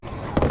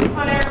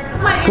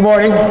Good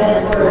morning.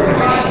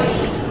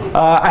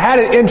 I had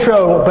an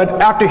intro, but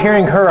after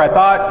hearing her, I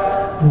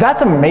thought,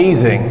 that's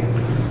amazing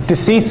to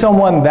see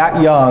someone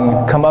that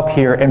young come up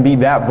here and be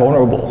that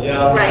vulnerable.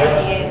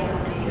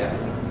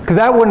 Because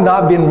that would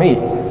not have been me.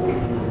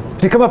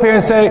 To come up here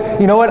and say,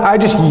 you know what, I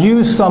just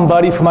used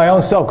somebody for my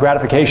own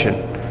self-gratification.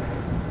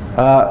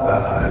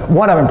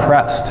 One, I'm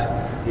impressed.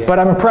 But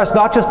I'm impressed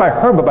not just by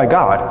her, but by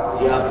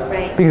God.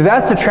 Because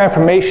that's the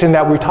transformation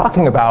that we're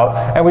talking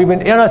about. And we've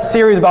been in a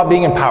series about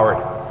being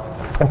empowered.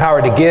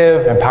 Empowered to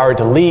give, empowered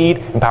to lead,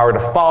 empowered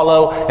to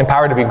follow,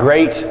 empowered to be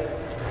great.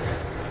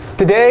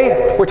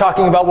 Today, we're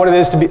talking about what it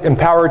is to be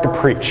empowered to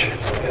preach.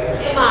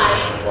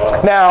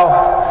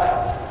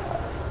 Now,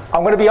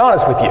 I'm going to be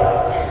honest with you.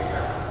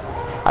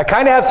 I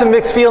kind of have some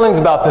mixed feelings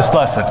about this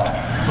lesson.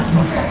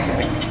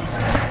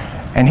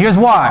 And here's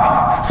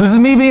why. So this is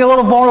me being a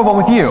little vulnerable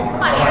with you.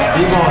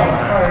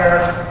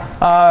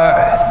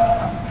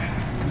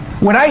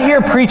 When I hear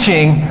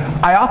preaching,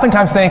 I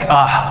oftentimes think,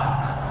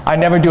 I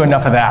never do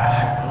enough of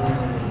that.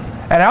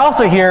 And I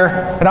also hear,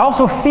 and I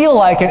also feel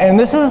like, and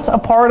this is a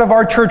part of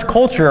our church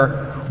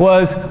culture,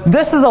 was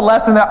this is a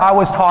lesson that I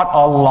was taught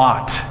a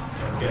lot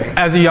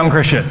as a young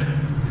Christian.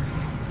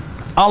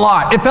 A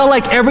lot. It felt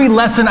like every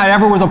lesson I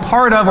ever was a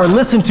part of or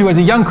listened to as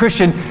a young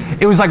Christian,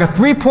 it was like a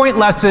 3-point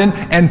lesson,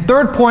 and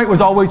third point was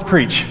always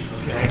preach.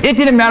 It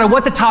didn't matter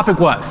what the topic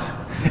was.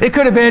 It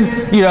could have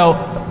been,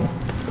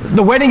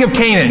 the wedding of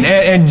Canaan,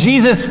 and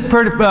Jesus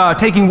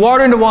taking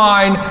water into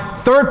wine.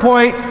 Third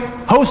point,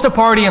 host a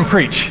party and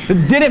preach.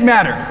 It didn't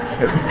matter.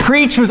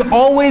 Preach was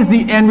always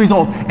the end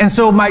result. And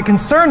so my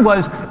concern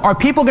was, are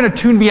people going to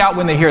tune me out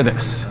when they hear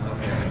this?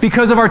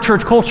 Because of our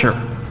church culture.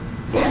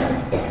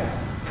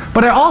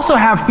 But I also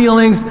have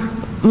feelings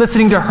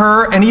listening to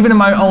her and even in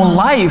my own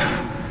life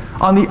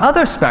on the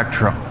other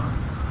spectrum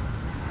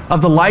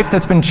of the life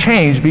that's been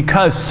changed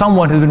because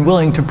someone has been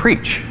willing to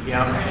preach.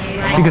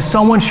 Because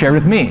someone shared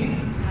with me.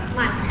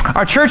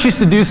 Our church used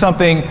to do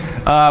something,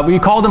 we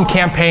called them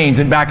campaigns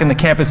back in the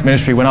campus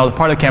ministry when I was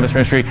part of the campus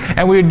ministry,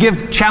 and we would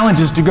give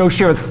challenges to go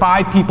share with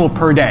 5 people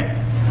per day.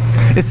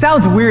 It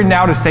sounds weird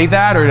now to say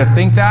that or to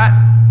think that.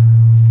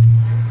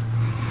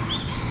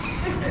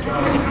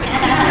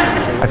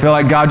 I feel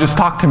like God just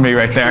talked to me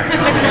right there.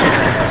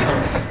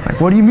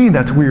 Like, what do you mean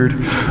that's weird?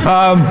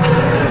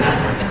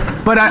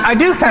 But I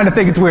do kind of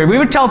think it's weird. We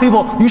would tell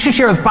people, you should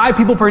share with 5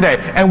 people per day.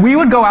 And we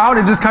would go out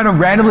and just kind of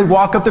randomly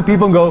walk up to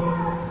people and go,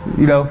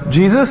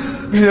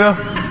 Jesus,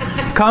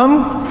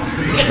 come.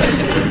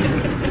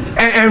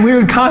 And we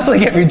would constantly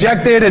get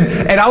rejected.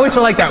 And I always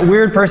felt like that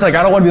weird person. Like,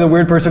 I don't want to be the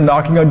weird person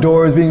knocking on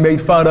doors, being made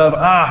fun of.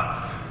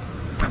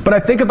 But I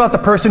think about the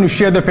person who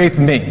shared their faith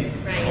with me,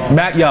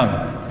 Matt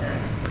Young.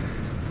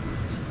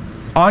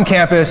 On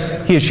campus,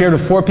 he had shared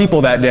with 4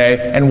 people that day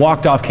and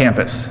walked off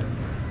campus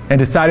and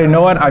decided, you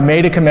know what, I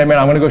made a commitment,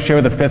 I'm going to go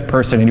share with the 5th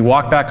person. And he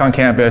walked back on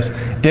campus,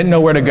 didn't know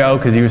where to go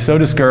because he was so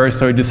discouraged,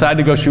 so he decided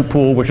to go shoot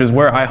pool, which is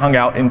where I hung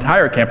out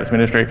entire campus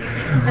ministry.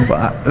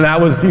 That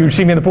was, you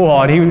see me in the pool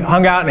hall, and he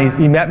hung out and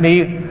he met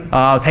me.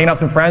 I was hanging out with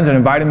some friends and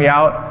invited me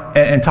out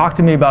and talked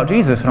to me about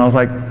Jesus. And I was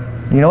like,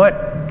 you know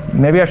what,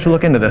 maybe I should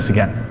look into this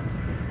again.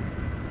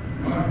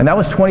 And that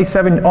was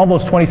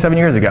almost 27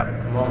 years ago.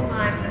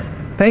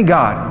 Thank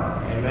God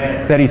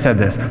that he said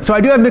this. So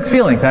I do have mixed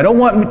feelings. I don't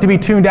want to be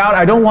tuned out.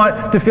 I don't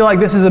want to feel like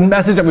this is a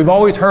message that we've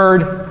always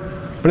heard.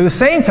 But at the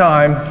same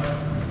time,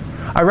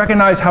 I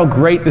recognize how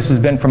great this has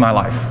been for my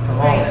life.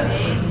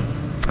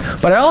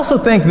 But I also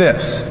think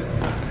this.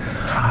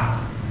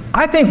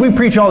 I think we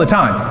preach all the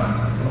time.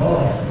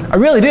 I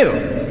really do.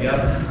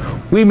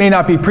 We may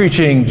not be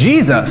preaching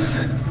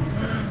Jesus,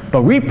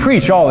 but we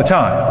preach all the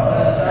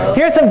time.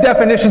 Here's some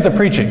definitions of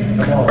preaching.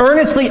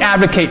 Earnestly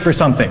advocate for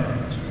something.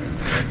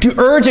 To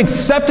urge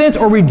acceptance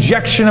or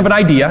rejection of an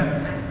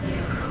idea,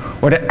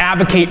 or to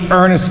advocate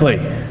earnestly.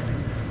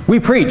 We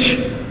preach.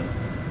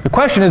 The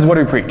question is, what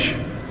do we preach?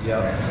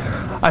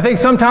 I think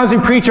sometimes we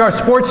preach our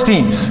sports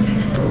teams.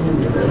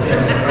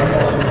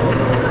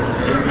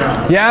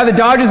 Yeah, the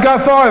Dodgers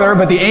got farther,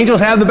 but the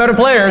Angels have the better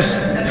players.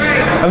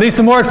 At least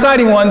the more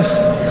exciting ones.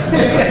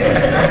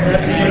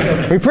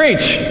 We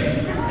preach.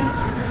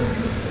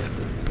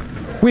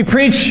 We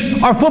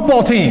preach our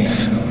football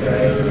teams.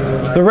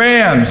 The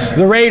Rams,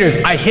 the Raiders.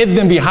 I hid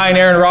them behind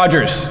Aaron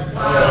Rodgers.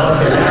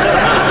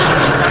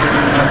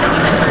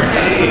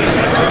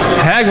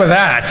 Heck with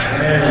that.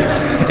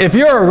 If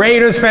you're a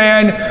Raiders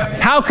fan,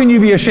 how can you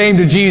be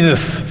ashamed of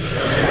Jesus?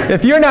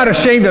 If you're not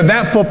ashamed of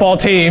that football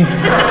team,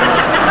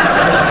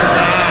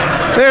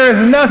 there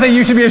is nothing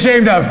you should be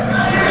ashamed of.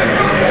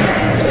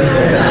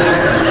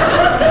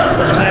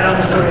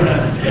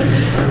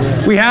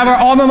 We have our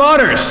alma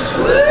maters.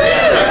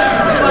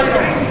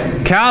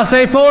 Cal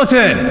State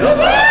Fullerton.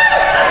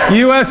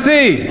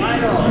 USC.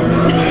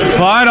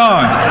 Fight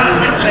on.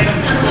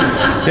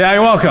 Yeah,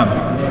 you're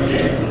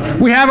welcome.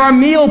 We have our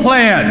meal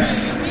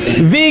plans,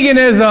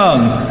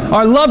 veganism,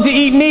 our love to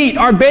eat meat,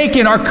 our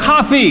bacon, our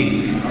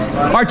coffee,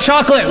 our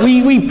chocolate.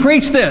 We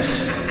preach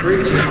this.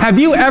 Have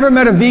you ever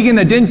met a vegan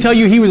that didn't tell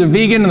you he was a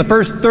vegan in the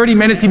first 30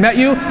 minutes he met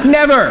you?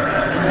 Never.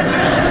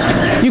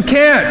 You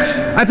can't.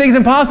 I think it's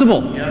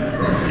impossible.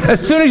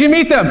 As soon as you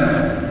meet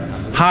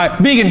them, hi,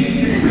 vegan.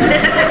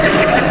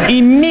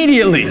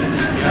 Immediately.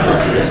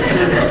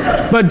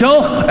 But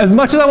don't, as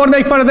much as I want to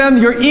make fun of them,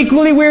 you're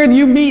equally weird,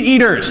 you meat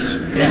eaters.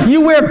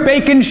 You wear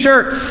bacon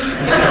shirts.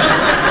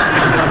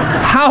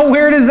 How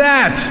weird is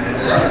that?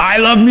 I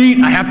love meat,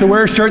 I have to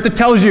wear a shirt that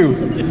tells you.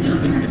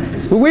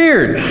 We're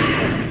weird.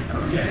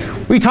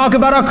 We talk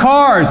about our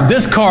cars.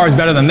 This car is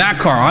better than that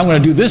car. I'm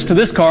going to do this to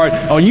this car.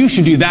 Oh, you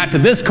should do that to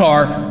this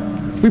car.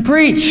 We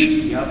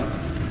preach.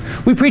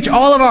 We preach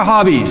all of our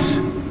hobbies,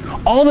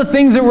 all the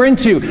things that we're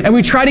into, and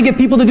we try to get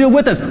people to do it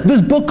with us. This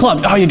book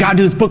club. Oh, you got to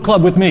do this book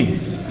club with me.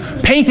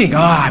 Painting.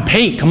 I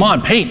paint. Come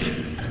on, paint.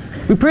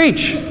 We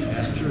preach.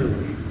 That's true.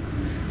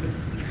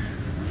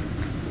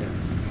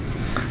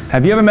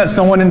 Have you ever met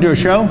someone into a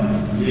show?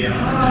 Yeah.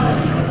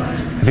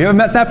 Have you ever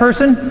met that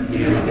person?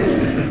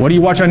 Yeah. What do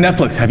you watch on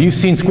Netflix? Have you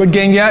seen Squid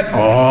Game yet?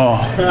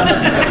 Oh.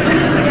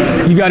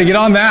 You got to get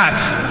on that.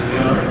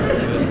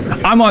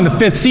 I'm on the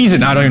 5th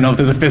season. I don't even know if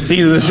there's a 5th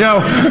season of the show.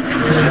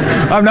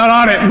 I'm not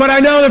on it. But I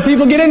know that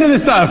people get into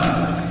this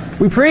stuff.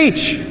 We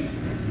preach.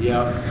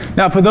 Yeah.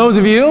 Now, for those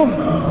of you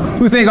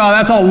who think, oh,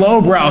 that's all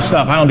lowbrow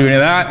stuff, I don't do any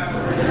of that.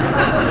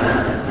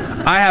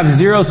 I have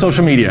 0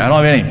 social media. I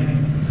don't have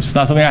any. It's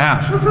not something I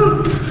have.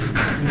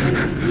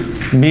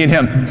 Me and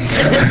him.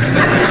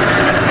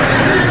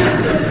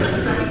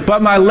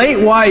 But my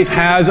late wife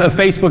has a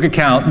Facebook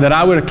account that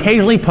I would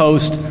occasionally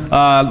post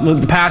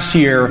the past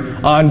year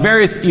on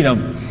various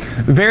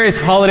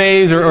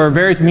holidays or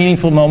various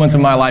meaningful moments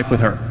in my life with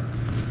her.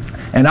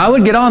 And I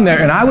would get on there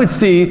and I would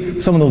see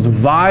some of those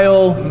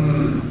vile,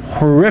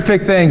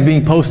 horrific things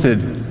being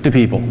posted to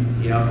people.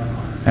 Yeah.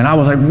 And I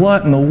was like,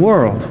 what in the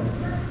world?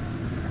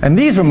 And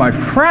these were my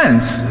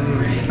friends.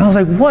 And I was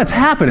like, what's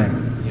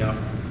happening? Yeah.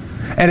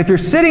 And if you're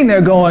sitting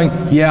there going,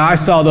 yeah, I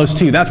saw those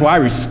too, that's why I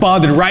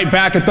responded right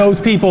back at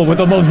those people with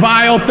the most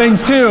vile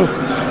things too,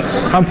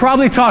 I'm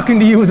probably talking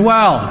to you as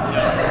well.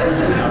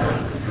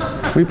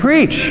 We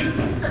preach.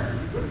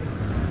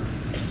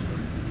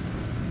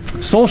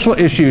 Social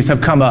issues have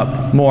come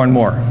up more and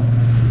more.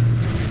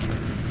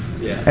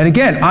 Yeah. And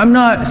again, I'm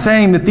not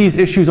saying that these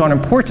issues aren't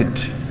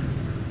important.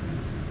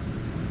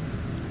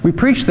 We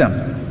preach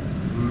them.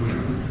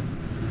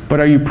 But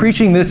are you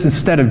preaching this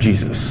instead of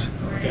Jesus?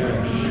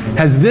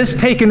 Has this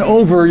taken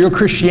over your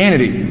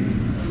Christianity?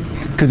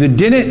 Because it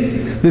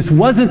didn't, this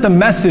wasn't the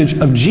message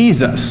of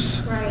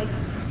Jesus. Right.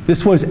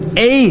 This was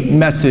a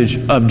message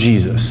of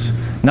Jesus,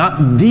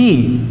 not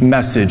the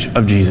message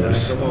of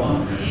Jesus. Come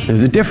on.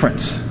 There's a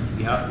difference.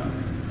 Yeah.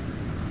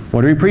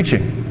 What are we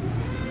preaching?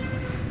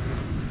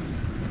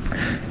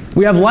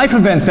 We have life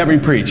events that we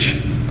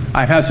preach.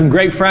 I've had some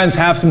great friends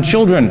have some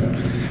children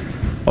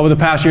over the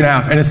past year and a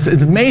half, and it's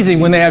amazing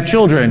when they have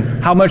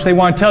children how much they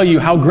want to tell you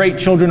how great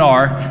children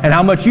are and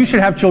how much you should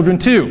have children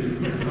too.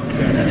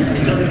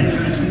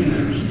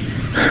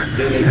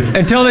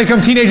 Until they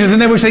become teenagers, then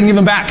they wish they can give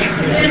them back.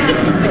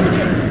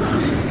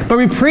 But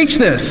we preach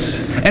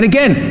this. And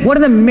again, what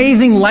an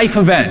amazing life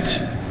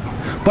event.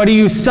 But are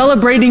you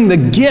celebrating the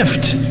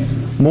gift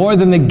more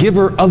than the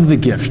giver of the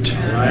gift?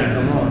 All right,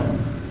 come on.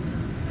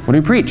 What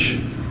do we preach?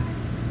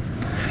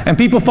 And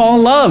people fall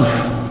in love.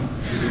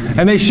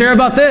 And they share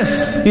about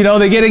this. You know,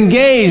 they get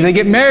engaged, they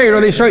get married,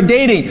 or they start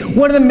dating.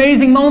 What an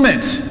amazing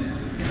moment.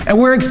 And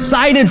we're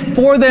excited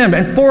for them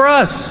and for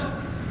us.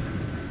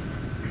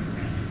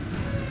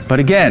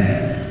 But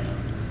again,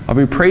 are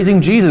we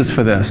praising Jesus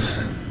for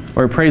this?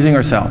 Or are we praising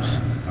ourselves?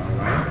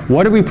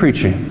 What are we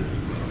preaching?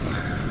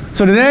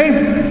 So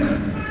today,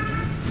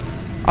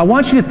 I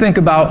want you to think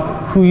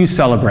about who you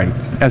celebrate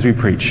as we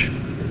preach.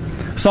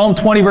 Psalm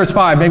 20, verse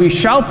 5, may we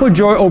shout for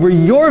joy over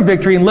your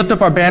victory and lift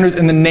up our banners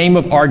in the name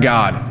of our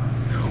God.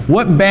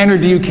 What banner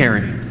do you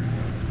carry?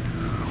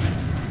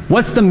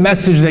 What's the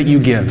message that you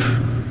give?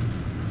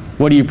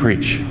 What do you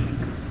preach?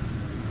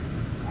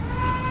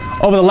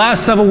 Over the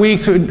last several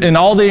weeks, in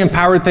all the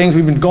empowered things,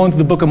 we've been going through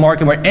the book of Mark,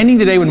 and we're ending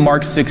today with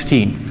Mark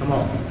 16. Come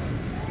on.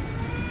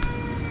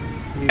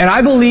 And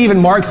I believe in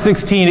Mark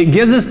 16, it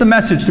gives us the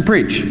message to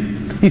preach.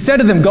 He said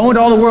to them, go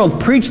into all the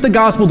world, preach the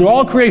gospel to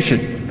all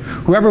creation.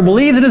 Whoever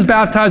believes and is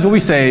baptized will be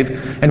saved,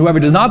 and whoever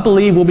does not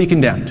believe will be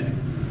condemned.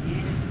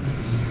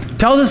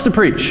 Tells us to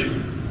preach.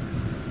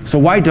 So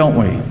why don't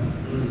we?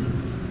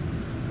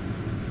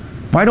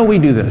 Why don't we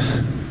do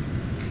this?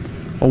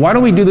 Well, why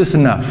don't we do this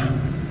enough?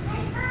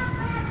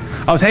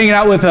 I was hanging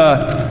out with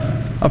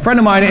a friend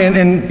of mine,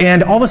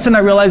 and all of a sudden I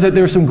realized that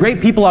there were some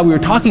great people we were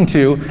talking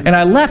to, and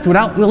I left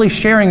without really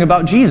sharing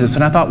about Jesus.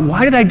 And I thought,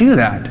 why did I do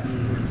that?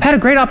 I had a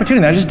great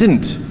opportunity, I just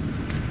didn't.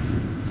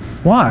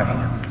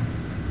 Why?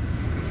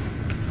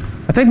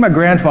 I think my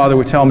grandfather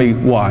would tell me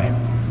why.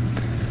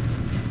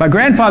 My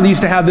grandfather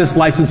used to have this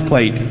license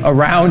plate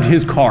around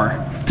his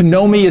car. To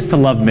know me is to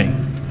love me.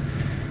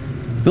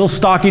 Little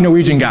stocky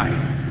Norwegian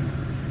guy.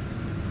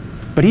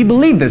 But he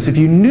believed this. If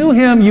you knew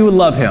him, you would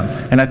love him.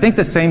 And I think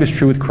the same is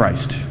true with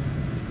Christ.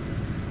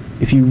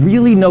 If you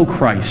really know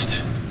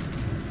Christ,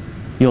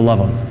 you'll love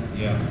him.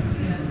 Yeah.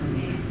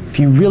 If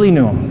you really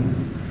knew him.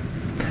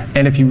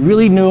 And if you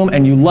really knew him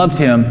and you loved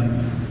him,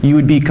 you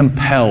would be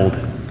compelled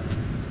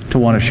to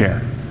want to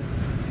share.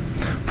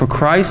 For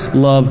Christ's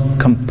love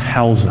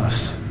compels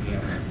us,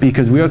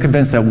 because we are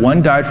convinced that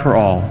one died for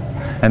all,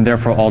 and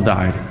therefore all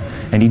died.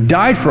 And he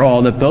died for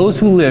all, that those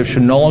who live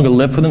should no longer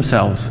live for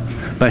themselves,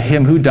 but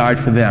him who died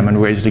for them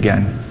and raised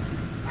again.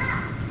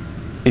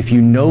 If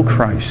you know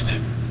Christ.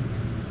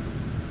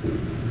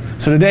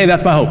 So today,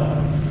 that's my hope.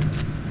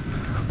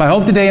 My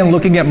hope today in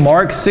looking at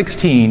Mark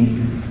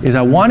 16 is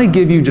I want to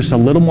give you just a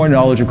little more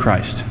knowledge of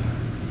Christ.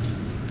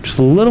 Just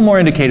a little more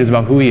indicators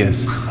about who he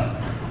is.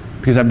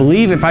 Because I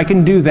believe if I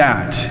can do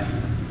that,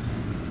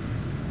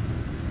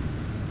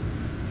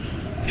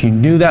 if you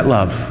knew that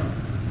love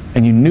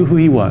and you knew who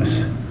he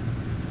was,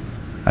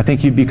 I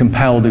think you'd be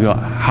compelled to go,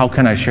 how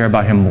can I share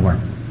about him more?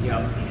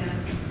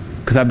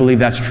 Because I believe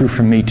that's true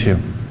for me too.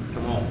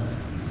 Come on.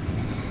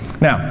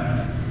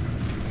 Now,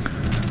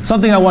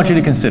 something I want you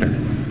to consider.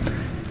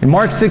 In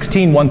Mark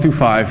 16, 1 through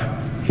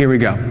 5, here we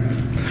go.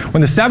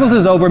 When the Sabbath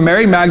was over,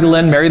 Mary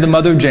Magdalene, Mary the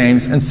mother of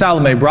James, and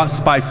Salome brought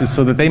spices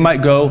so that they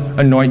might go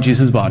anoint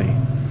Jesus' body.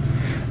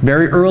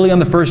 Very early on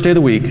the first day of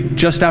the week,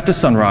 just after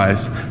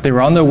sunrise, they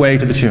were on their way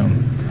to the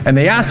tomb. And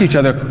they asked each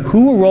other,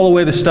 who will roll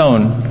away the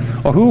stone,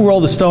 or who will roll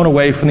the stone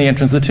away from the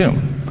entrance of the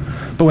tomb?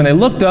 But when they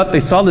looked up, they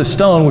saw the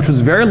stone, which was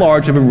very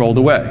large, had been rolled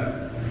away.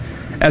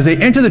 As they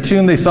entered the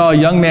tomb, they saw a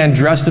young man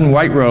dressed in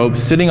white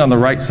robes sitting on the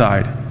right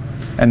side,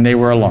 and they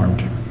were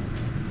alarmed.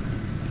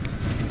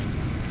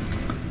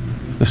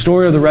 The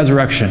story of the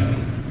resurrection.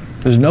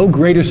 There's no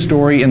greater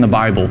story in the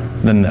Bible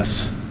than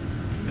this.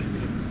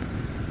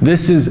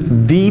 This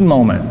is the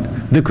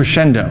moment, the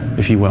crescendo,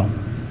 if you will,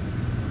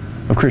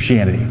 of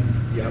Christianity.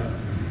 Yep.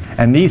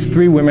 And these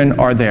three women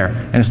are there.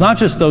 And it's not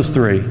just those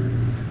three.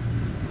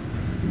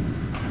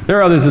 There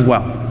are others as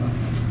well.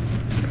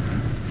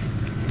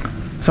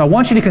 So I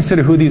want you to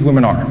consider who these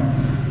women are.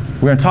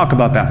 We're going to talk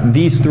about that,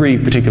 these three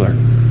in particular.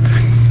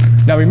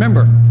 Now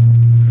remember,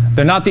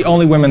 they're not the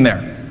only women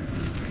there.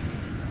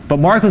 But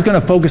Mark was going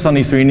to focus on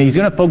these three, and he's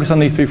going to focus on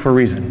these three for a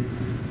reason.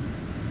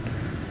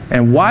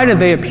 And why did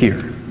they appear?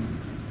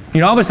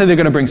 You know, obviously they're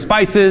going to bring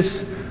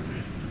spices.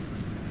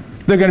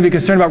 They're going to be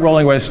concerned about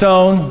rolling away a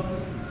stone.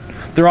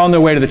 They're on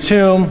their way to the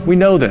tomb. We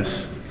know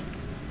this.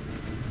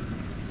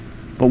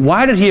 But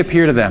why did he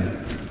appear to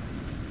them?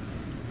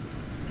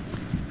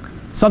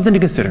 Something to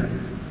consider.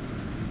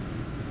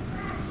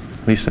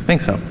 At least I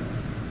think so.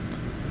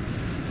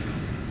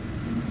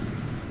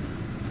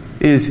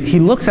 Is he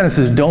looks at it and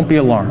says, don't be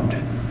alarmed.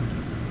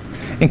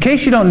 In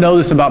case you don't know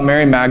this about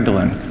Mary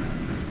Magdalene,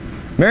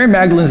 Mary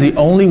Magdalene is the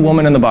only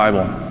woman in the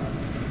Bible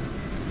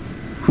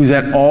who's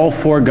at all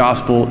four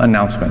gospel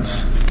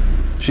announcements.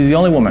 She's the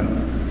only woman.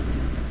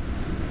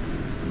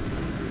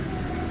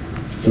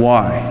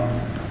 Why?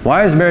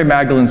 Why is Mary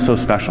Magdalene so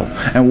special?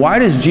 And why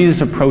does Jesus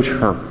approach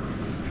her?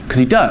 Because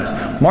he does.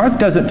 Mark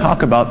doesn't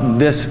talk about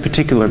this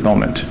particular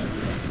moment.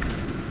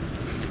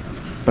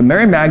 But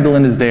Mary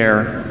Magdalene is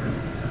there,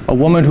 a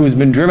woman who's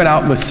been driven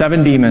out with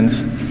 7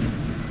 demons.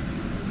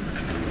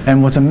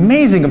 And what's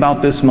amazing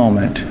about this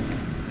moment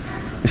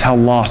is how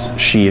lost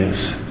she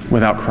is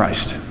without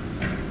Christ.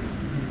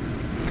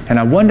 And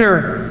I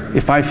wonder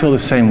if I feel the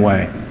same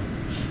way.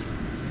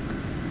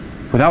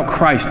 Without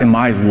Christ, am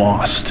I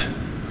lost?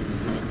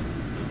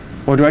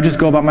 Or do I just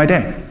go about my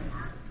day?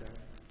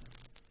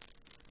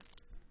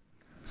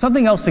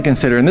 Something else to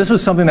consider, and this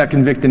was something that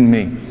convicted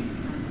me.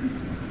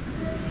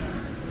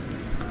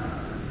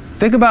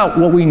 Think about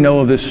what we know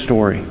of this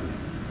story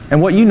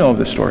and what you know of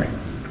this story.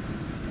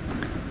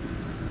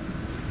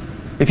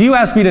 If you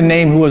asked me to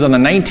name who was on the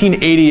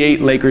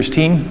 1988 Lakers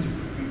team,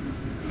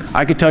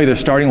 I could tell you their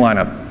starting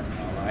lineup.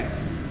 All right.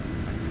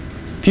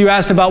 If you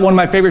asked about one of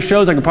my favorite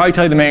shows, I could probably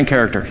tell you the main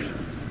characters.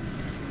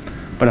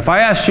 But if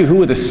I asked you who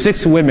were the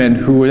 6 women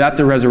who were at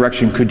the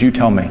resurrection, could you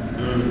tell me? All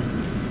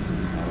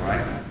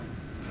right.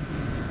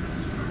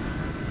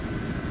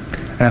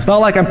 And it's not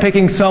like I'm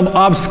picking some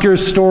obscure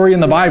story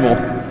in the Bible.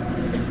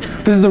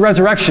 This is the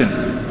resurrection.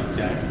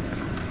 Okay.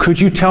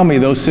 Could you tell me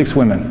those 6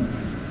 women?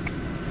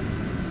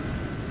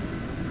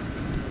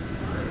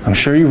 I'm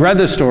sure you've read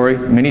this story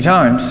many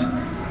times.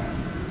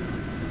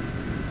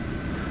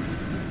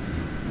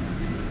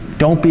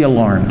 Don't be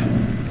alarmed.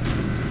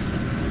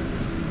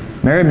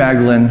 Mary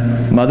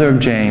Magdalene, mother of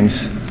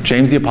James,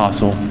 James the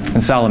Apostle,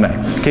 and Salome.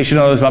 In case you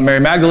don't know this about Mary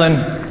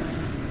Magdalene,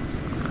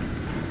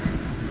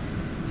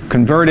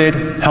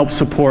 converted, helped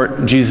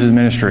support Jesus'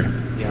 ministry.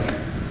 Yeah.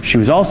 She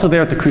was also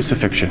there at the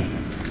crucifixion.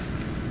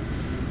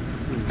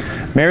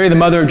 Mary, the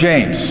mother of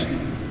James,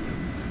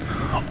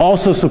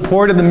 also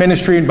supported the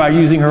ministry by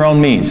using her own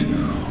means,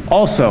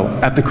 also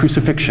at the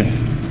crucifixion.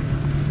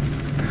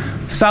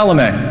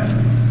 Salome,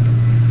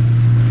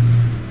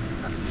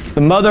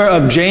 the mother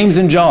of James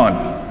and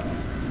John,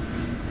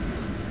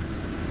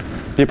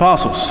 the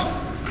apostles,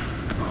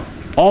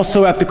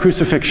 also at the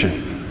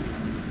crucifixion.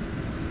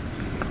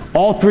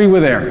 All 3 were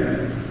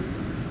there.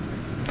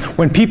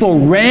 When people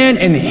ran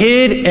and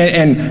hid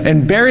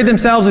and buried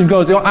themselves and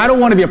goes, I don't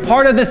want to be a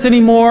part of this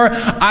anymore.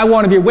 I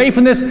want to be away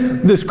from this.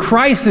 This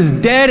Christ is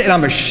dead and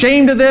I'm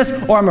ashamed of this,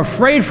 or I'm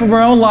afraid for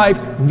my own life.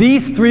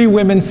 These three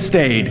women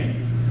stayed.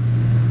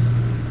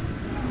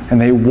 And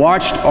they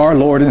watched our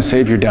Lord and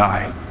Savior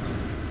die.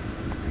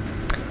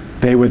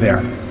 They were there.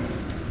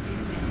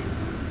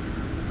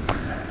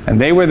 And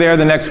they were there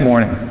the next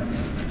morning,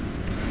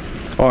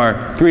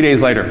 or 3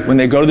 days later, when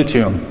they go to the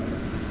tomb.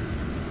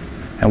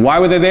 And why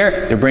were they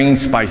there? They're bringing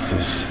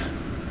spices.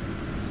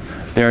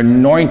 They're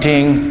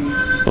anointing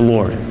the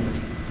Lord.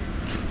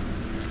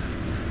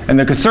 And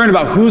they're concerned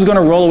about who's going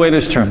to roll away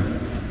this tomb.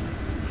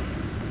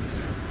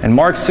 In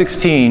Mark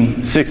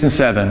 16, 6 and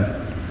 7,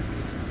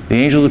 the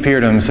angels appear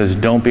to him and says,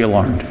 don't be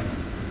alarmed.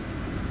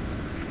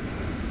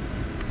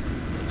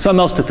 Something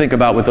else to think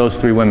about with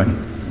those three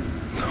women.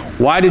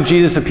 Why did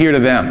Jesus appear to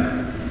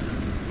them?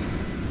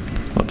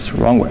 Oops,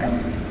 wrong way.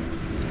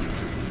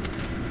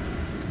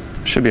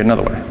 Should be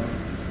another way.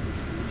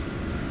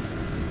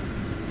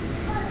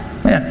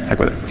 Yeah, heck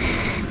with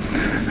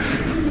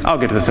it. I'll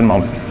get to this in a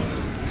moment.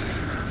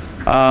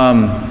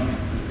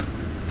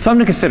 Something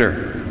to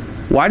consider.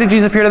 Why did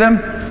Jesus appear to them?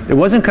 It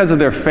wasn't because of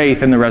their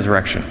faith in the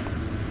resurrection.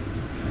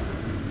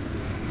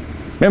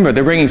 Remember,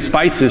 they're bringing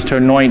spices to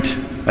anoint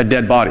a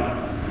dead body.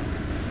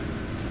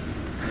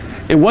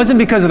 It wasn't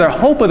because of their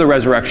hope of the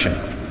resurrection.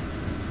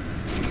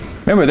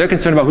 Remember, they're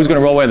concerned about who's going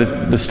to roll away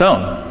the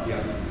stone.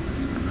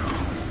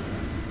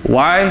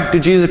 Why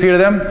did Jesus appear to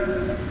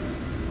them?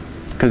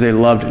 Because they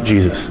loved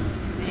Jesus.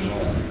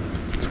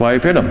 That's why he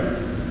appeared to them.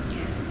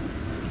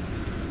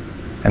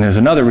 And there's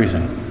another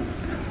reason.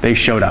 They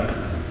showed up.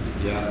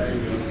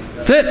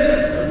 That's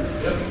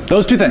it.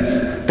 Those two things.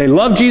 They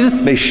loved Jesus,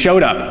 they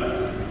showed up.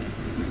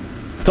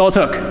 That's all it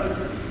took.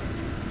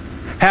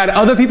 Had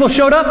other people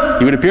showed up,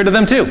 he would appear to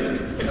them too.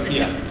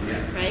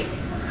 Right?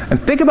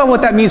 And think about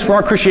what that means for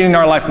our Christianity in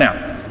our life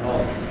now.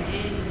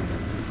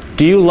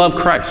 Do you love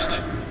Christ?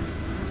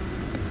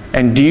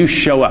 And do you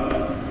show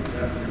up?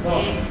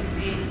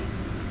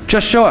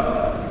 Just show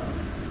up.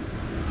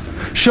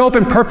 Show up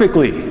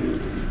imperfectly.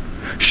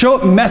 Show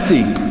up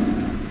messy.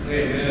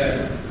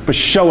 But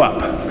show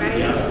up.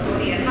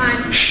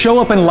 Show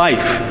up in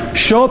life.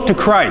 Show up to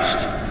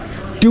Christ.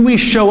 Do we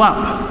show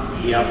up?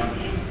 Yep.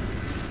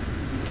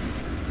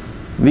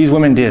 These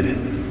women did.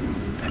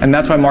 And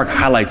that's why Mark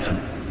highlights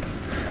them.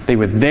 They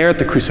were there at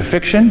the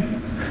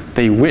crucifixion.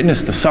 They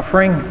witnessed the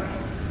suffering.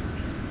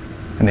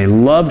 And they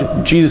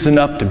loved Jesus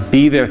enough to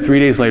be there 3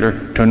 days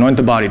later to anoint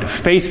the body, to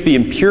face the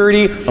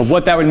impurity of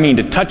what that would mean,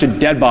 to touch a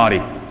dead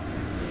body.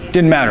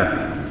 Didn't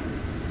matter.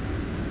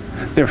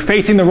 They're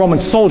facing the Roman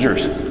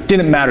soldiers.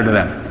 Didn't matter to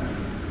them.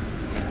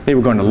 They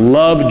were going to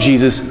love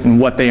Jesus and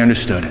what they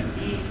understood.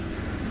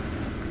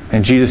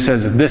 And Jesus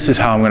says, this is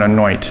how I'm going to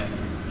anoint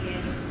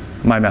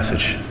my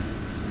message.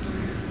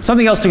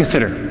 Something else to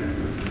consider.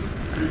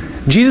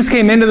 Jesus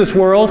came into this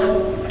world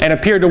and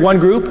appeared to one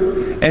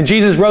group, and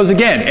Jesus rose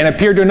again and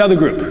appeared to another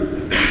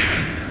group.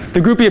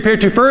 The group he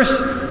appeared to first,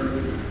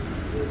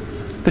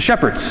 the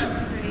shepherds.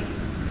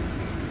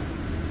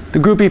 The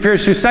group he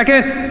appears to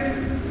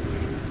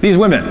second, these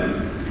women.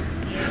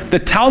 The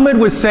Talmud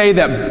would say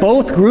that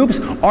both groups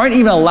aren't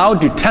even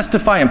allowed to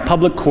testify in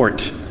public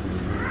court.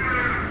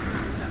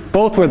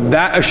 Both were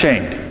that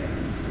ashamed.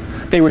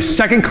 They were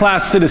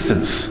second-class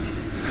citizens.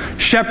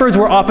 Shepherds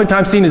were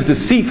oftentimes seen as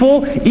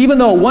deceitful, even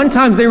though at one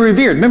time they were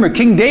revered. Remember,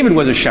 King David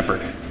was a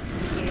shepherd.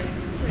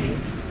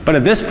 But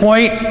at this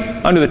point,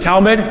 under the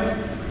Talmud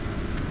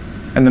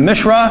and the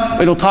Mishra,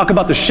 it'll talk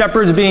about the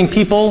shepherds being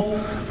people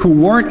who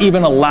weren't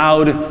even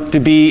allowed to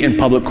be in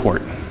public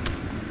court.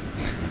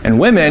 And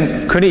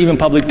women couldn't even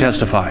publicly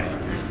testify.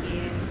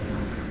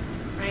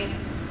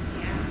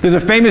 There's a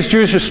famous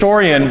Jewish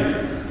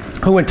historian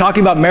who, when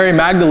talking about Mary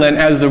Magdalene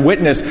as the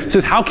witness,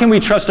 says, how can we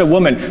trust a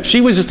woman?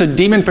 She was just a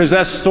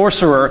demon-possessed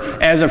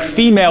sorcerer. As a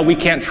female, we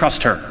can't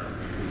trust her.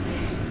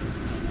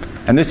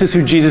 And this is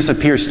who Jesus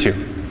appears to.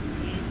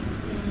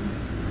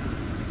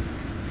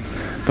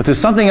 But there's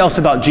something else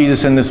about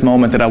Jesus in this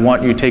moment that I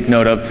want you to take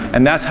note of,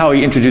 and that's how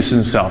he introduces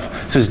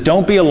himself. He says,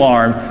 don't be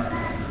alarmed.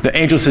 The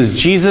angel says,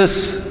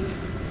 Jesus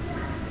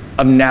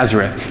of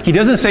Nazareth. He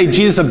doesn't say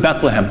Jesus of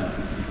Bethlehem.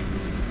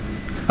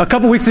 A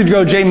couple weeks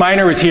ago, Jay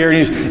Miner was here,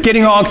 and he was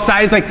getting all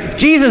excited. He's like,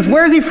 Jesus,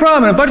 where's he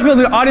from? And a bunch of people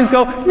in the audience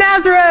go,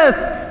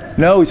 Nazareth!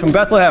 No, he's from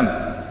Bethlehem.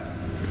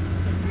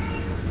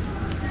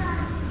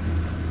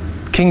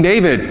 King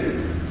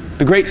David,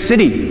 the great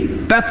city,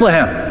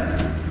 Bethlehem.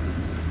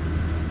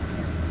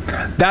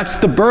 That's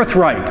the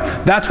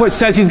birthright. That's what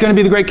says he's going to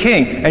be the great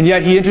king. And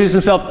yet he introduces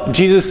himself,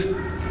 Jesus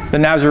the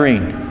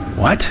Nazarene.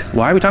 What?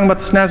 Why are we talking about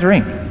this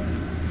Nazarene?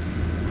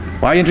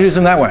 Why introduce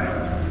him that way?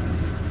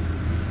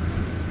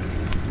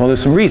 Well,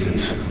 there's some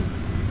reasons.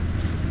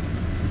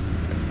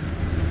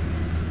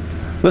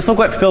 Let's look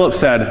what Philip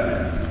said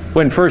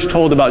when first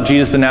told about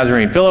Jesus the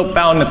Nazarene. Philip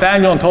found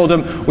Nathanael and told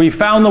him, we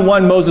found the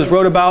one Moses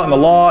wrote about in the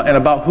law and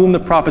about whom the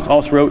prophets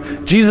also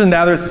wrote, Jesus of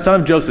Nazareth, the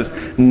son of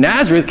Joseph.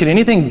 Nazareth, can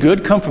anything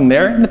good come from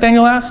there?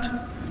 Nathanael asked.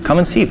 Come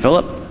and see,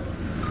 Philip.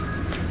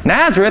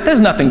 Nazareth? There's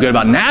nothing good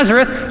about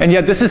Nazareth. And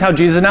yet this is how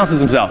Jesus announces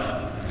himself.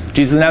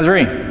 Jesus the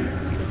Nazarene.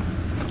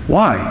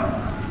 Why?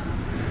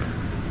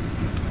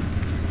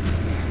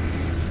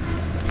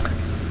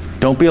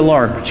 Don't be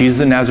alarmed. Jesus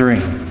the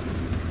Nazarene.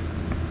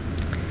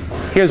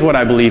 Here's what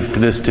I believe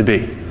this to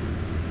be.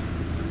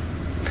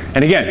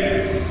 And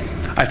again,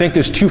 I think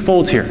there's two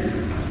folds here.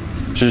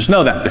 So just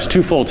know that. There's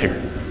two folds here.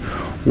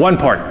 One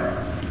part,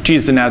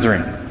 Jesus the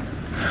Nazarene.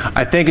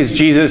 I think it's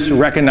Jesus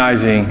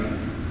recognizing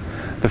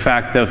the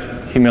fact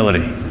of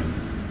humility.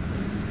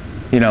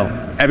 You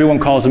know, everyone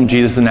calls him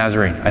Jesus the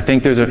Nazarene. I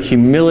think there's a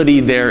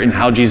humility there in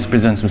how Jesus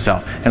presents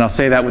himself. And I'll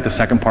say that with the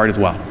second part as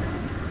well.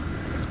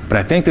 But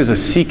I think there's a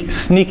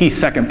sneaky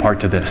second part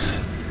to this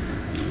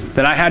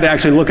that I had to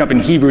actually look up in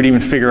Hebrew to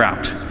even figure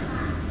out.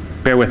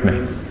 Bear with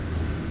me.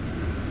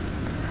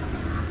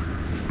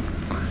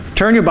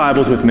 Turn your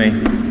Bibles with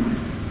me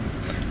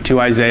to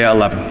Isaiah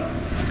 11. All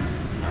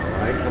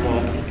right, come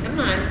on. Come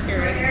on,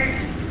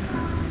 Eric.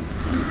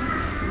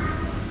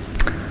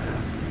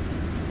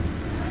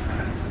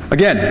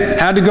 Again,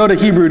 had to go to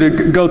Hebrew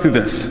to go through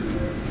this.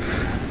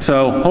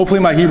 So hopefully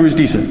my Hebrew is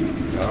decent.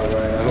 All right,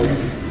 I hope.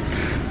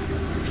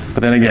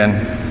 But then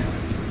again,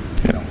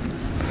 you know.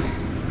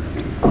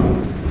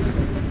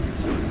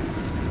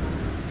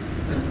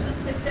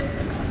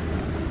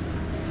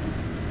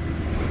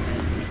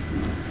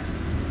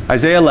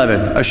 Isaiah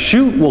 11, a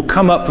shoot will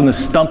come up from the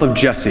stump of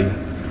Jesse.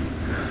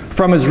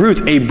 From his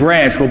roots a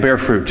branch will bear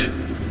fruit.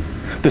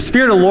 The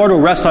Spirit of the Lord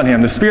will rest on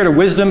him, the Spirit of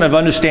wisdom and of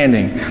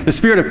understanding, the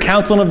Spirit of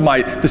counsel and of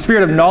might, the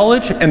Spirit of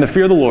knowledge and the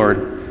fear of the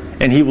Lord,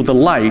 and he will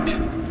delight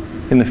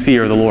in the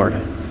fear of the Lord.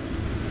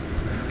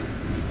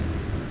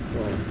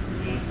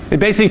 It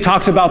basically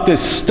talks about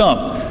this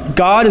stump.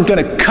 God is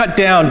going to cut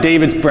down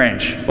David's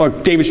branch, or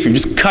David's tree,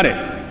 just cut it.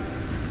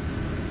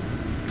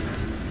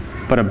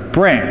 But a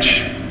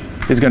branch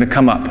is going to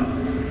come up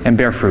and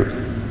bear fruit.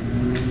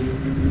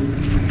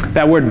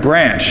 That word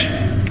branch,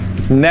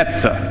 it's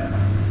netzah.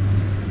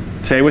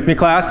 Say it with me,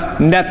 class.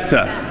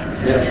 Netzah.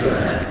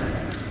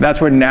 Yes. That's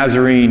where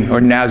Nazarene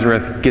or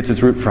Nazareth gets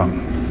its root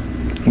from.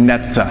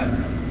 Netzah.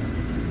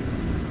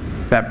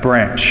 That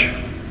branch.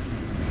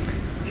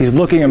 He's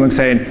looking at him and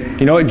saying,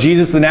 you know what,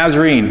 Jesus the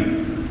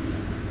Nazarene,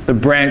 the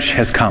branch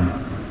has come.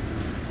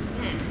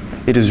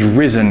 It is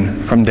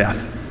risen from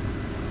death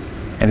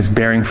and is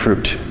bearing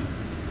fruit.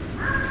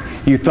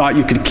 You thought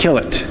you could kill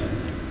it,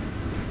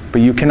 but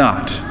you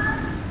cannot.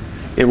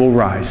 It will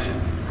rise,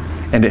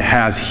 and it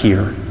has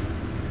here.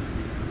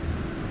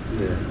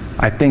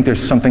 I think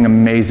there's something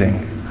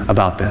amazing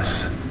about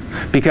this.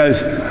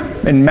 Because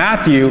in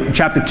Matthew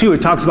chapter 2,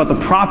 it talks about the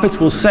prophets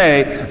will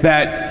say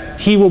that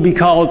he will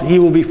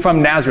be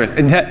from Nazareth.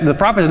 And the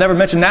prophets never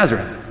mentioned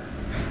Nazareth.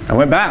 I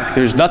went back.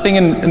 There's nothing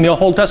in the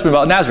Old Testament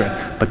about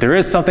Nazareth. But there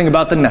is something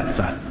about the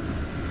netzah,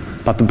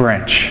 about the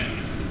branch.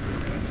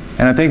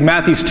 And I think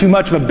Matthew's too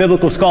much of a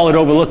biblical scholar to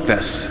overlook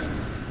this.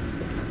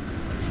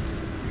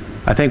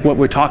 I think what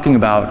we're talking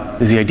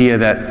about is the idea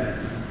that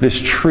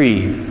this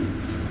tree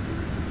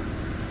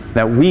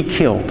that we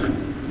killed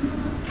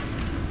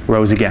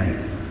rose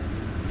again.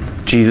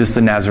 Jesus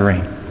the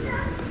Nazarene,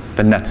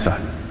 the netzah.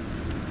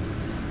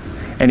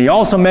 And he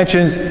also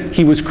mentions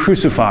he was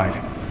crucified.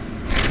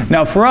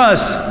 Now for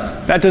us,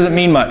 that doesn't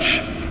mean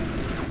much.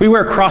 We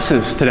wear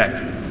crosses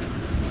today.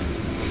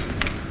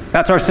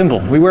 That's our symbol.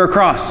 We wear a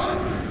cross.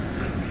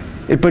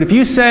 But if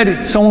you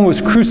said someone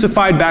was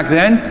crucified back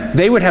then,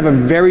 they would have a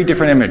very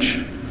different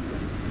image.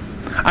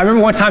 I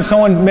remember one time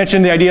someone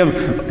mentioned the idea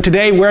of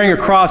today wearing a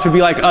cross would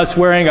be like us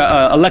wearing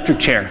an electric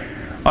chair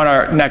on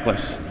our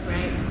necklace.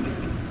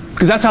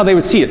 Because that's how they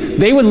would see it.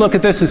 They would look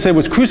at this and say,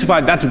 was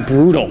crucified, that's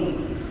brutal.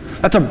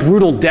 That's a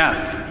brutal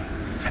death.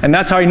 And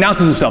that's how he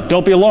announces himself.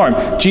 Don't be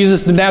alarmed.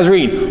 Jesus the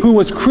Nazarene, who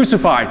was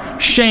crucified,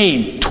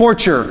 shame,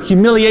 torture,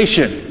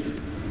 humiliation.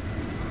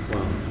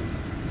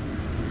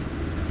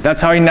 That's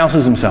how he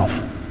announces himself.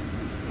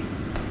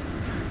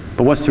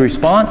 But what's the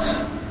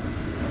response?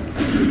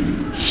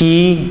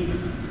 He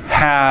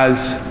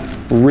has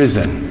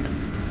risen.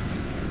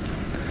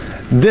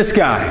 This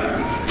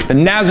guy, the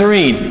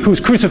Nazarene, who's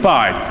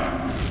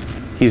crucified,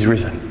 he's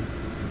risen.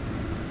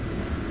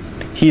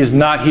 He is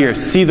not here.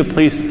 See the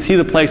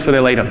place where they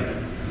laid him.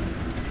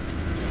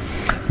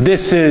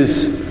 This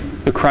is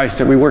the Christ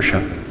that we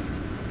worship.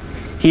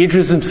 He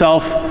introduces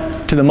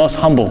himself to the most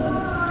humble.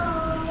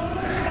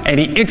 And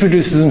he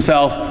introduces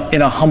himself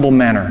in a humble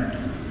manner.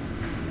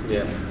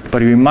 Yeah.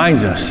 But he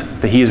reminds us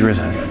that he is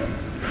risen.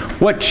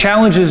 What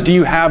challenges do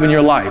you have in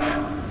your life?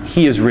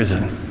 He is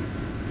risen.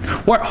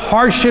 What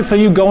hardships are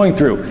you going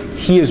through?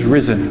 He is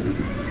risen.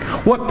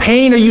 What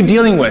pain are you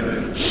dealing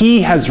with?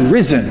 He has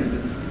risen.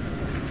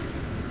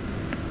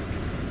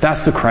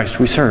 That's the Christ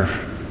we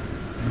serve.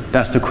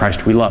 That's the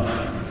Christ we love.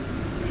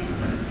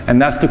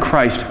 And that's the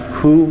Christ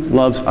who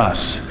loves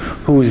us,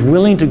 who is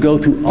willing to go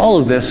through all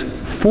of this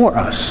for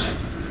us.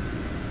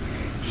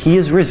 He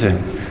is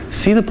risen.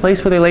 See the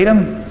place where they laid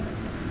him?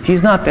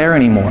 He's not there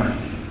anymore.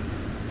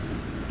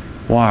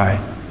 Why?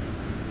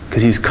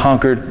 Because he's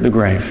conquered the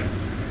grave.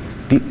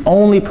 The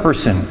only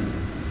person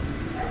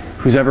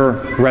who's ever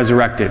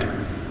resurrected.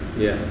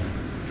 Yeah.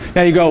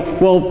 Now you go,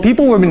 well,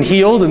 people who have been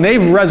healed and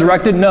they've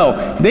resurrected.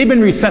 No, they've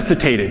been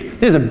resuscitated.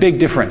 There's a big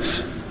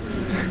difference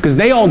because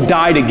they all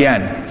died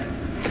again.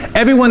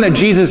 Everyone that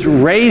Jesus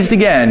raised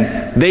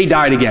again, they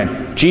died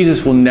again.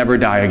 Jesus will never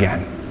die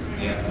again.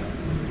 Yeah.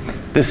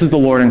 This is the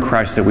Lord in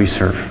Christ that we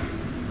serve.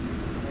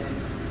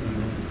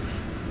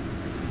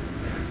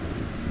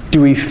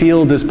 Do we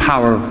feel this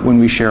power when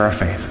we share our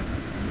faith?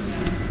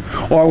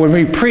 Or when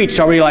we preach,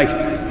 are we like,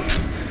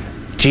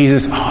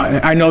 Jesus,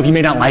 I know if you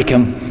may not like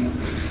him.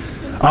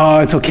 Oh,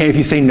 it's okay if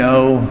you say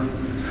no.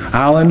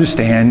 I'll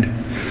understand.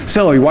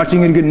 So, are you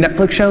watching any good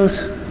Netflix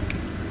shows?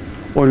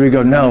 Or do we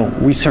go, no,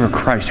 we serve a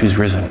Christ who's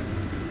risen.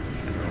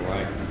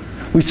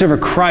 We serve a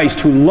Christ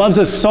who loves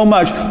us so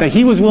much that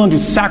he was willing to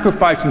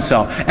sacrifice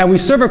himself. And we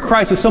serve a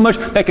Christ so much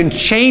that can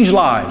change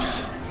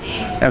lives,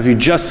 as we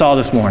just saw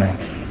this morning.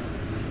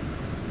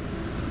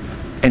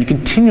 And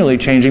continually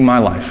changing my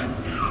life.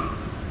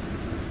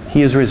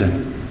 He is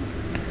risen.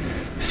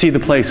 See the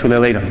place where they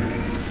laid him.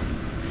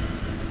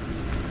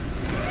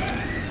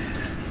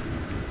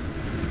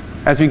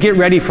 As we get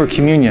ready for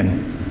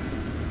communion,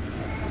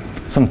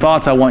 some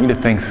thoughts I want you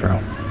to think through.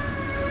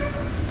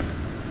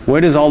 Where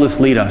does all this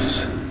lead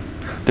us?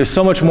 There's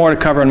so much more to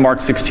cover in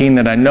Mark 16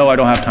 that I know I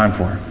don't have time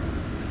for.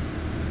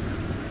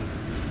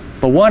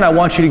 But one, I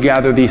want you to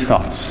gather these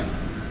thoughts.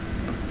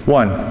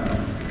 One,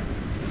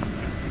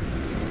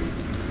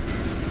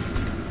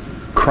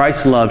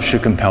 Christ's love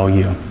should compel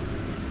you.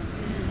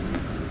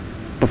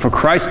 But for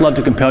Christ's love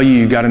to compel you,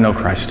 you've got to know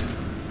Christ.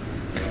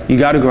 You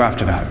got to go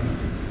after that.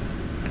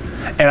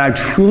 And I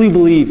truly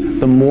believe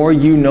the more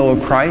you know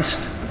of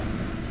Christ,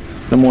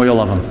 the more you'll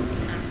love him.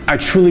 I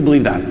truly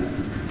believe that.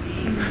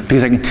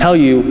 Because I can tell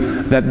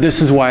you that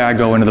this is why I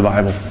go into the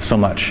Bible so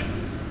much.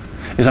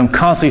 Is I'm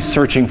constantly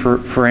searching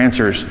for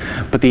answers.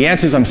 But the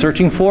answers I'm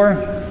searching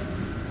for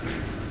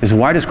is,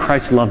 why does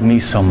Christ love me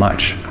so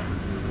much?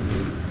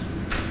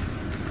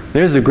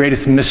 There's the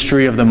greatest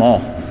mystery of them all.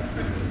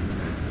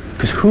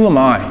 Because who am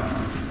I?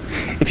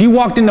 If you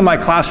walked into my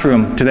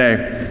classroom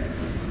today,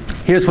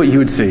 here's what you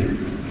would see.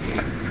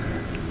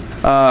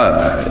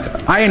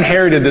 I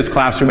inherited this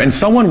classroom, and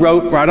someone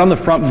wrote right on the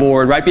front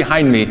board, right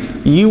behind me,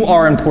 "You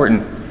are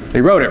important."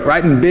 They wrote it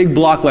right in big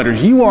block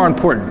letters. "You are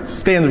important." It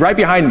stands right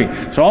behind me.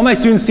 So all my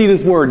students see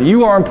this word,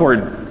 "You are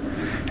important."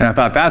 And I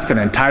thought, that's going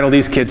to entitle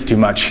these kids too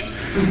much.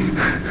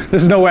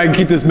 There's no way I can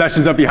keep this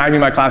message up behind me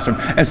in my classroom.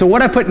 And so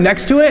what I put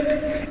next to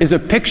it is a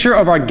picture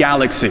of our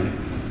galaxy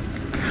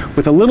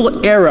with a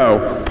little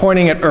arrow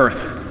pointing at Earth,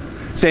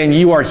 saying,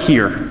 "You are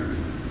here."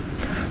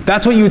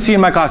 That's what you would see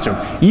in my classroom.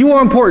 You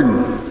are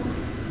important.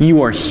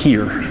 You are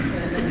here.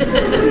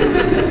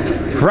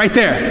 Right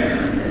there.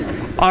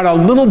 On a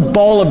little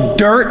ball of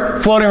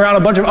dirt, floating around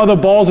a bunch of other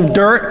balls of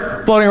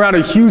dirt, floating around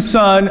a huge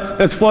sun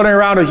that's floating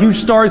around a huge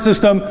star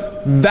system,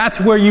 that's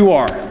where you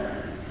are.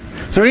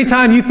 So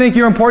anytime you think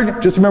you're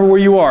important, just remember where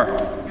you are.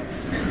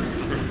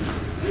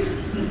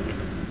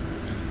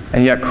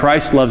 And yet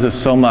Christ loves us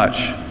so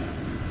much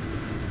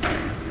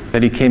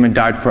that he came and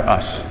died for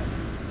us.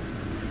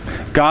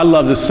 God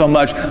loves us so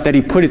much that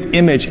he put his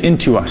image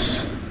into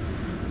us.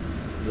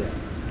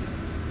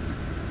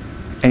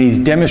 And he's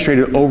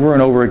demonstrated over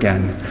and over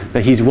again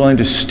that he's willing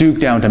to stoop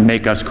down to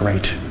make us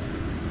great.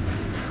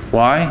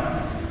 Why?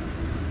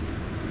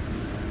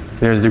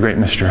 There's the great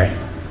mystery.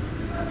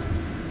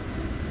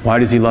 Why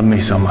does he love me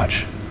so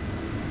much?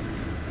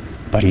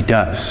 But he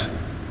does.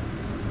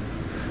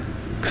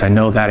 Because I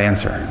know that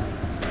answer.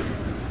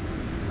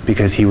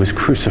 Because he was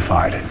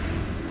crucified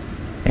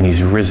and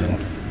he's risen.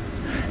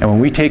 And when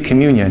we take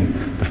communion,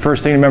 the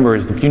first thing to remember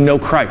is that if you know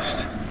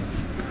Christ,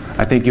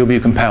 I think you'll be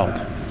compelled.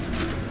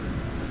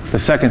 The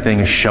second thing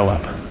is show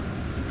up.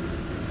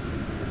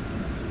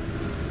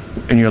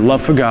 In your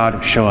love for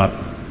God, show up.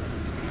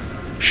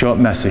 Show up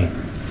messy.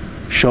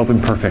 Show up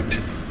imperfect.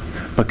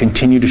 But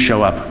continue to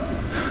show up.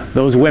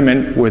 Those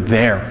women were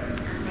there.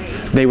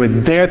 They were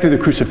there through the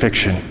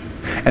crucifixion.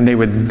 And they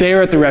were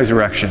there at the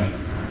resurrection.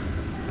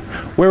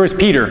 Where was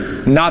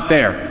Peter? Not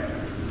there.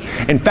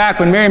 In fact,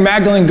 when Mary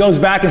Magdalene goes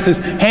back and says,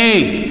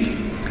 "Hey,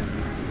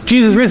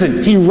 Jesus is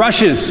risen," he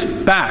rushes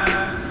back.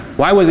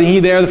 Why wasn't he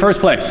there in the first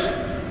place?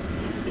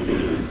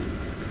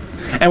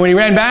 And when he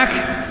ran back,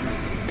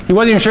 he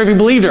wasn't even sure if he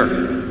believed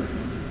her.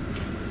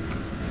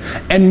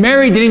 And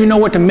Mary didn't even know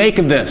what to make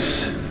of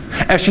this,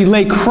 as she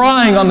lay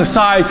crying on the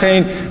side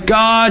saying,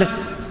 "God,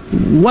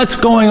 what's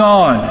going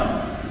on?"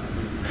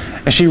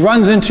 And she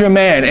runs into a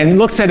man and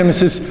looks at him and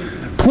says,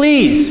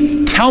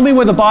 "Please, tell me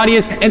where the body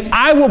is and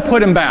I will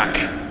put him back."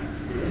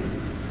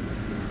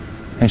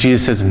 And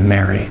Jesus says,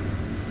 "Mary."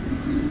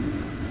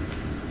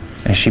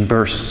 And she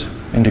bursts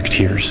into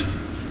tears.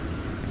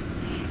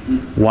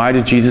 Why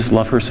did Jesus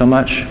love her so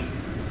much?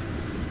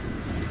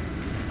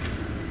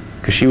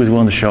 Because she was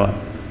willing to show up.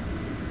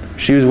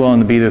 She was willing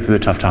to be there through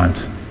the tough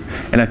times.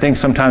 And I think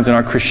sometimes in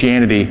our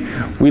Christianity,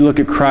 we look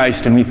at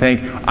Christ and we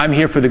think, I'm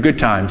here for the good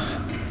times.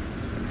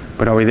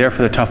 But are we there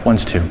for the tough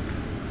ones too?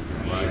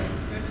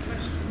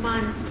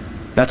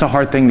 That's a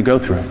hard thing to go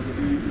through.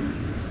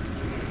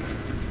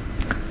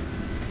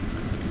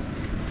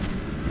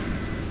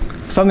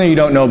 Something you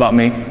don't know about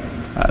me,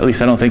 at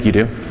least I don't think you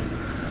do.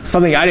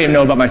 Something I didn't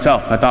know about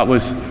myself, I thought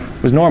was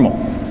normal.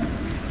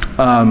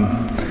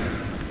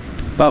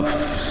 About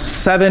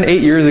 7,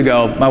 8 years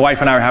ago, my wife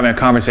and I were having a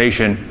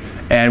conversation,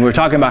 and we were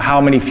talking about how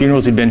many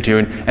funerals we'd been to,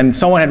 and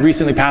someone had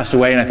recently passed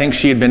away, and I think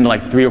she had been to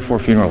like 3 or 4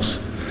 funerals.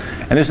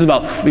 And this is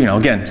about,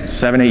 again,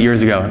 7, 8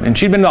 years ago. And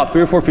she'd been to about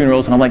 3 or 4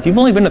 funerals, and I'm like, you've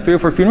only been to 3 or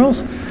 4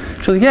 funerals?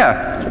 She was like,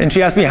 yeah. And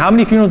she asked me, how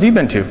many funerals have you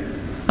been to?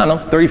 I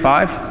don't know,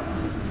 35?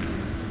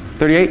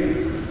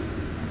 38?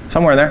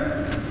 Somewhere in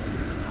there.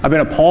 I've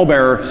been a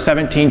pallbearer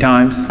 17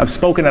 times. I've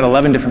spoken at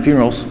 11 different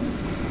funerals.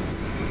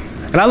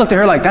 And I looked at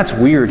her like, that's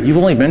weird. You've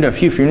only been to a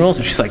few funerals?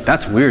 And she's like,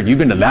 that's weird. You've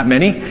been to that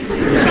many?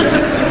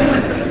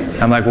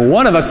 I'm like, well,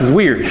 one of us is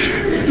weird.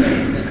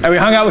 And we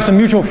hung out with some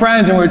mutual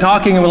friends, and we were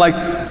talking, and we're like,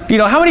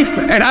 how many,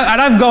 and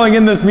I'm going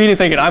in this meeting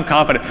thinking, I'm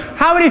confident.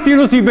 How many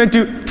funerals have you been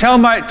to? Tell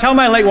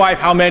my late wife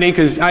how many,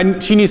 because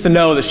she needs to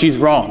know that she's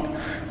wrong.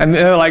 And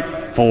they're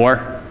like,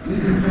 4.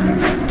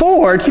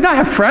 4? Do you not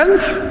have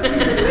friends?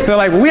 They're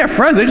like, well, we have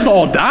friends, they just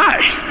all die.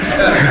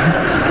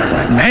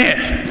 Like,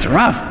 man, it's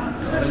rough.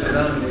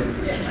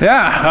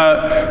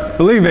 Yeah,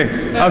 believe me,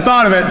 I've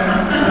thought of it.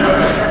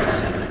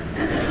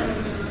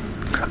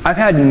 I've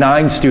had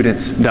 9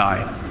 students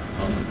die.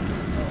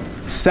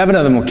 7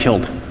 of them were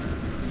killed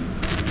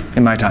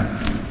in my time.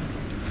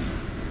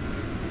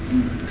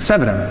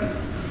 7 of them.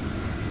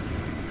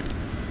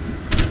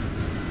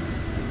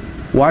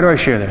 Why do I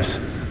share this?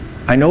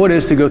 I know it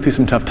is to go through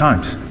some tough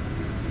times.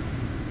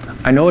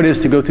 I know it is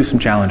to go through some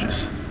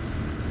challenges.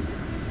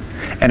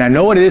 And I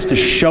know what it is to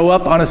show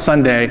up on a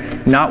Sunday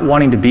not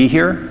wanting to be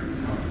here.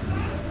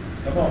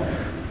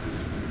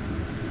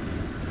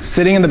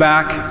 Sitting in the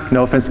back,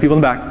 no offense to people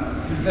in the back.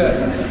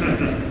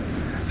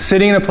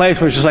 Sitting in a place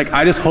where it's just like,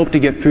 I just hope to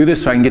get through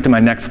this so I can get to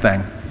my next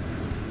thing.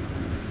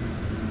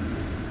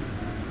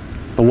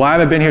 But why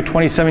have I been here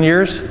 27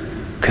 years?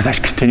 Because I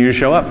continue to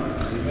show up.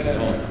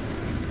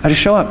 I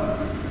just show up.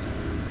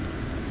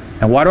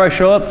 And why do I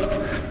show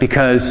up?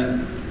 Because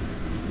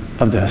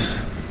of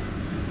this.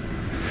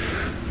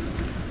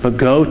 But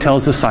go tell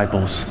his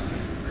disciples,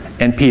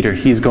 and Peter,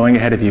 he's going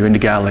ahead of you into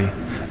Galilee.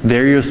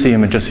 There you'll see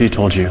him, and just as he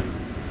told you.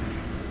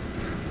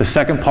 The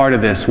second part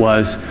of this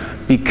was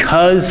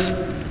because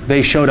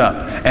they showed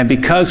up, and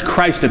because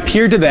Christ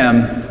appeared to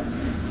them,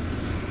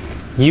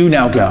 you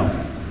now go.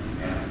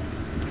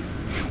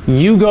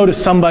 You go to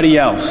somebody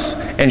else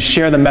and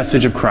share the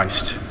message of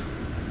Christ.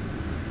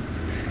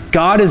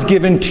 God has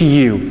given to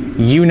you,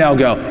 you now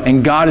go,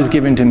 and God has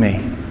given to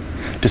me.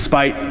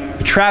 Despite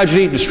the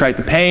tragedy, despite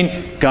the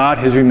pain, God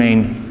has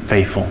remained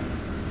faithful.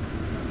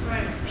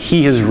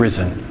 He has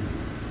risen.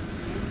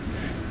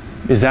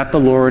 Is that the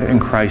Lord and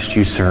Christ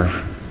you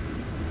serve?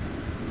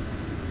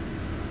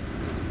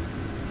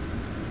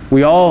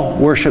 We all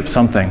worship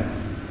something,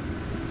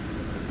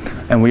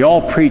 and we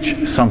all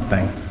preach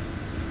something.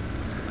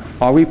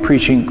 Are we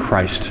preaching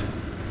Christ?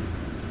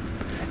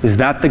 Is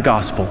that the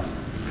gospel?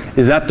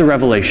 Is that the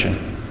revelation?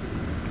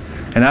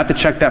 And I have to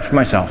check that for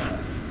myself.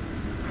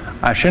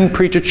 I shouldn't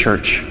preach a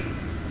church.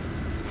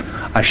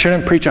 I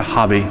shouldn't preach a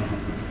hobby.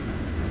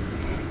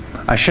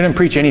 I shouldn't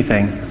preach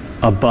anything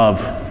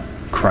above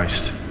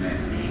Christ.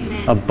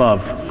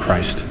 Above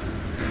Christ.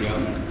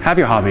 Have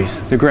your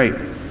hobbies. They're great.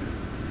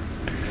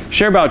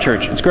 Share about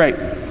church. It's great.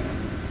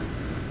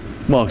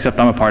 Well, except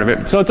I'm a part of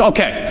it, so it's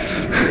okay.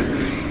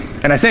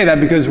 And I say that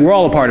because we're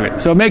all a part of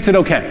it, so it makes it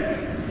okay.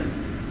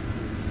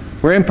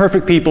 We're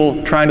imperfect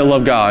people trying to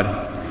love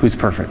God who's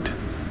perfect.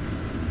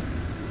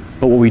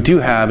 But what we do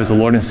have is a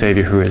Lord and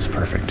Savior who is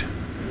perfect,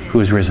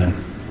 who is risen.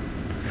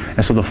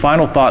 And so the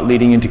final thought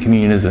leading into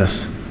communion is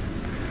this.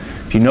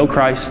 If you know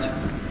Christ,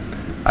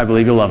 I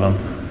believe you'll love him.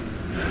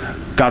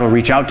 God will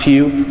reach out to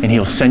you and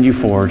he'll send you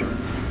forward.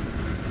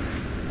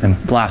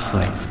 And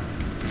lastly,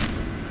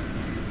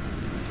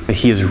 that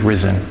he is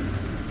risen.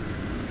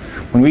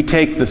 When we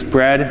take this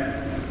bread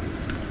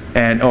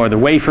or the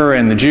wafer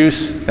and the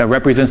juice that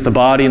represents the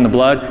body and the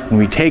blood, when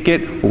we take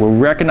it, what we're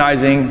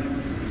recognizing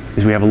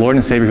is we have a Lord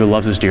and Savior who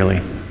loves us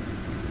dearly,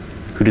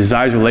 who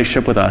desires a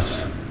relationship with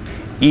us,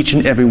 each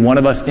and every one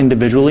of us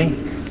individually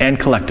and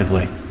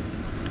collectively,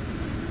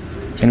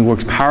 and who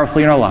works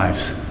powerfully in our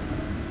lives,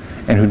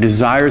 and who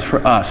desires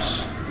for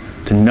us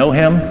to know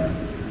him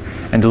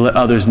and to let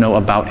others know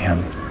about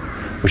him,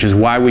 which is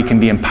why we can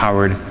be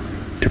empowered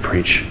to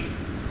preach.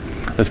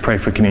 Let's pray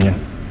for communion.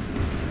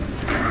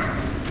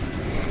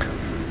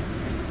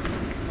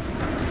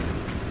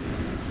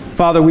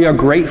 Father, we are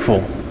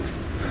grateful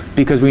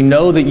because we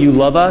know that you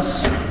love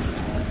us,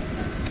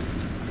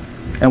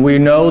 and we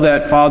know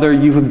that, Father,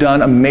 you have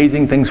done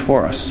amazing things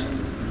for us,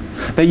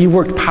 that you've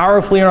worked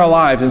powerfully in our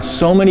lives in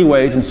so many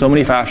ways, in so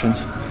many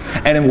fashions,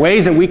 and in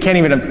ways that we can't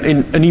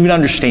even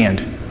understand.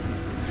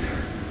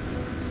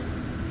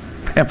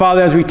 And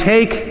Father, as we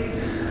take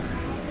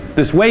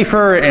this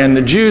wafer and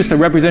the juice that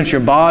represents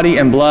your body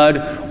and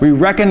blood, we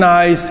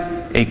recognize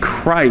a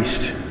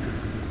Christ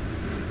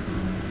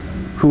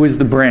who is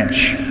the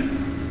branch,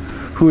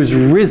 who is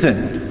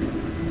risen,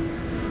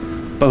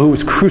 but who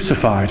was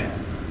crucified,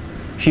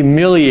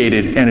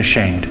 humiliated, and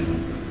ashamed.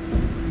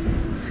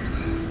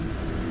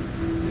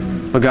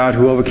 but God,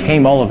 who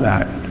overcame all of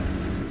that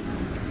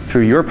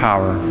through your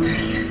power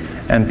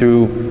and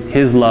through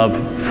his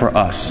love for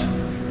us.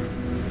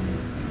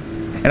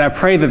 And I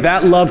pray that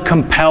that love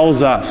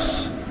compels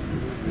us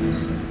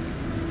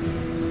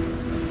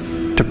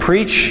to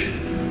preach,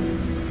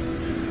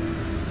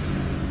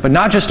 but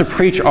not just to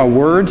preach our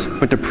words,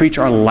 but to preach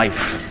our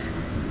life.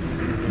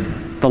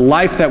 The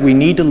life that we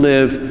need to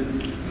live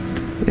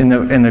in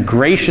the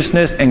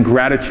graciousness and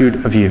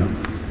gratitude of you.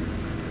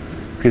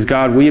 Because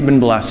God, we have been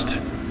blessed.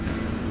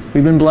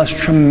 We've been blessed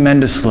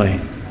tremendously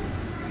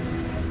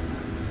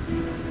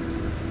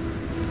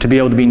to be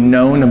able to be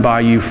known by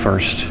you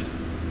first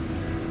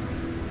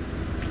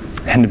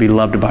and to be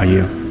loved by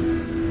you.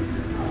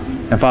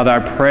 And Father, I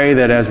pray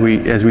that as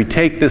we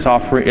take this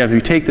offering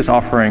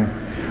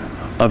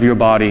of your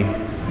body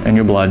and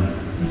your blood,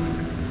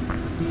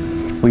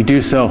 we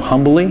do so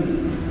humbly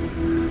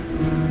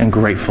and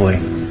gratefully,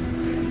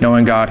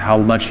 knowing, God, how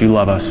much you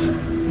love us.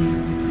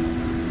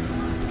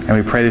 And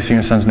we pray this in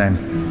your Son's name.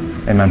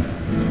 Amen.